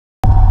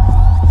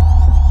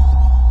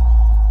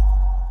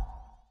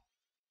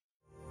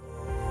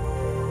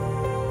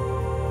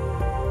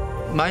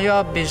My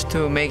job is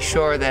to make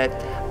sure that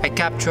I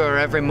capture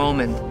every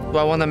moment.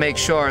 I want to make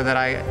sure that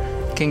I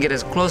can get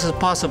as close as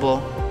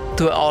possible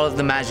to all of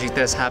the magic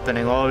that's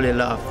happening, all the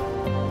love.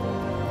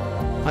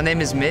 My name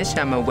is Mitch,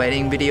 I'm a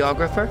wedding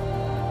videographer.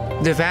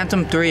 The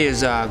Phantom 3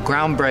 is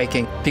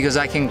groundbreaking because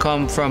I can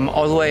come from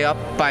all the way up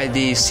by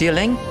the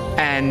ceiling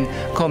and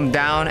come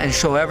down and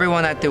show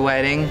everyone at the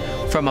wedding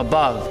from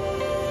above.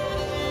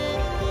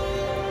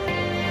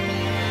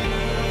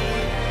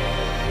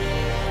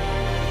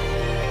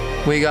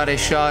 We got a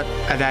shot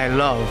that I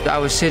loved. I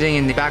was sitting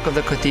in the back of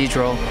the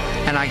cathedral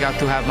and I got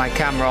to have my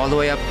camera all the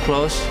way up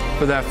close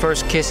with our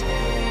first kiss.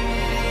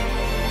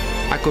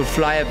 I could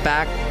fly it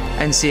back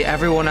and see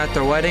everyone at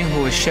their wedding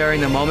who was sharing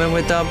the moment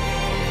with them.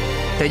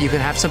 That you can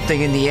have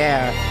something in the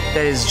air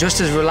that is just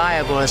as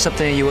reliable as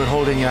something that you would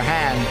hold in your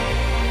hand.